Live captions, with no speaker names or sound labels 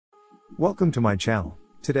Welcome to my channel.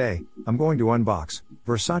 Today, I'm going to unbox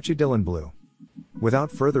Versace Dylan Blue.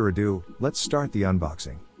 Without further ado, let's start the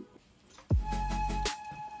unboxing.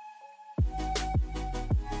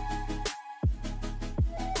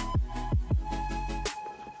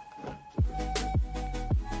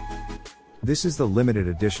 This is the limited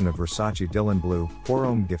edition of Versace Dylan Blue Pour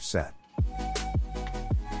Homme gift set.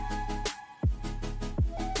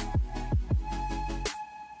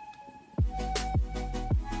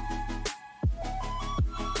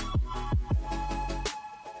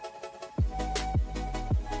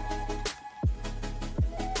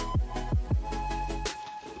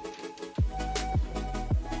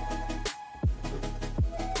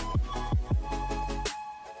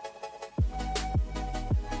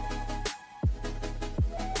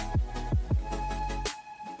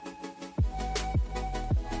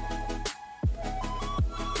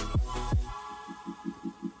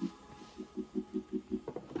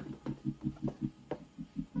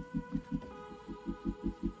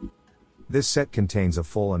 This set contains a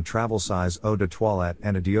full and travel size eau de toilette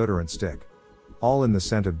and a deodorant stick. All in the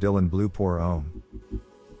scent of Dylan Blue Pour Homme.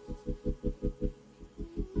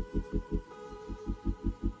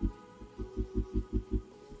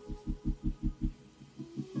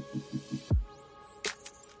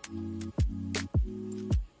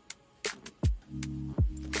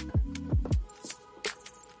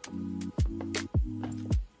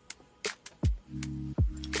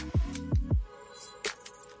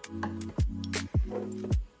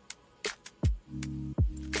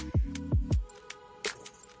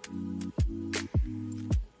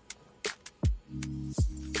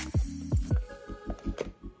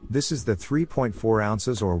 This is the 3.4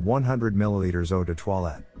 ounces or 100 milliliters eau de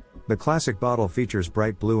toilette. The classic bottle features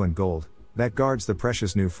bright blue and gold, that guards the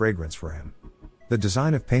precious new fragrance for him. The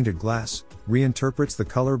design of painted glass reinterprets the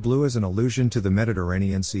color blue as an allusion to the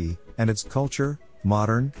Mediterranean Sea and its culture: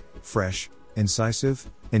 modern, fresh, incisive,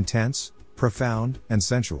 intense, profound, and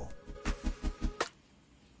sensual.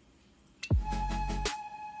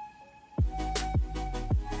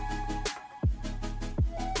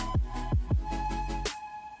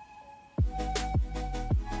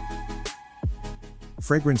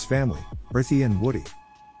 Fragrance family: earthy and woody.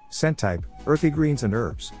 Scent type: earthy greens and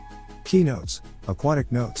herbs. Key notes: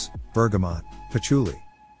 aquatic notes, bergamot, patchouli.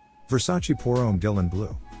 Versace Pour Homme Dylan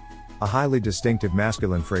Blue. A highly distinctive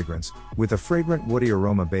masculine fragrance, with a fragrant woody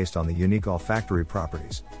aroma based on the unique olfactory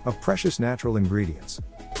properties of precious natural ingredients.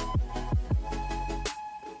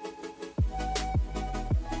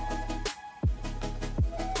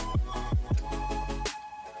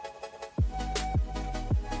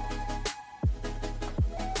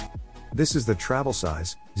 This is the travel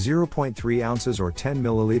size, 0.3 ounces or 10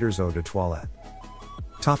 milliliters eau de toilette.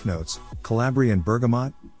 Top notes: Calabrian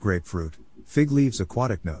bergamot, grapefruit, fig leaves.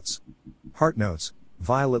 Aquatic notes: heart notes: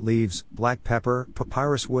 violet leaves, black pepper,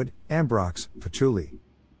 papyrus wood, ambrox, patchouli.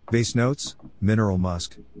 Base notes: mineral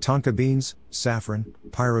musk, tonka beans, saffron,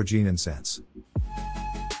 pyrogene incense.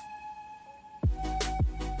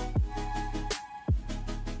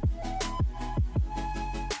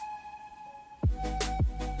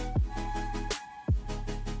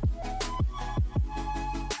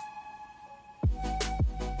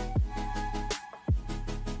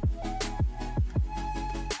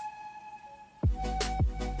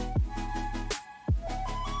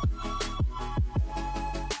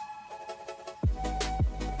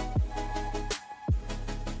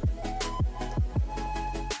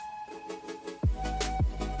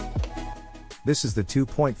 This is the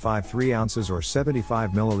 2.53 ounces or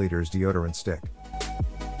 75 milliliters deodorant stick.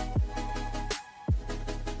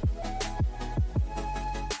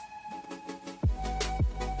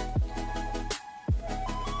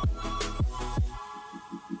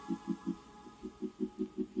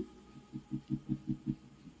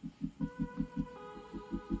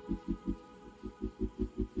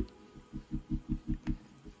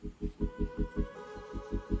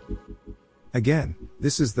 Again,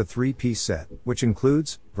 this is the 3-piece set, which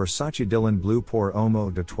includes Versace Dylan Blue Pour Homme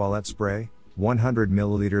Eau de Toilette Spray, 100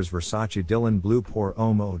 milliliters Versace Dylan Blue Pour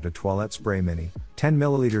Homme Eau de Toilette Spray Mini, 10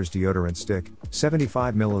 milliliters deodorant stick,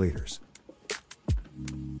 75 milliliters.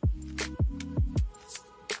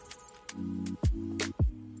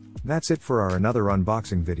 That's it for our another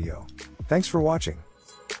unboxing video. Thanks for watching.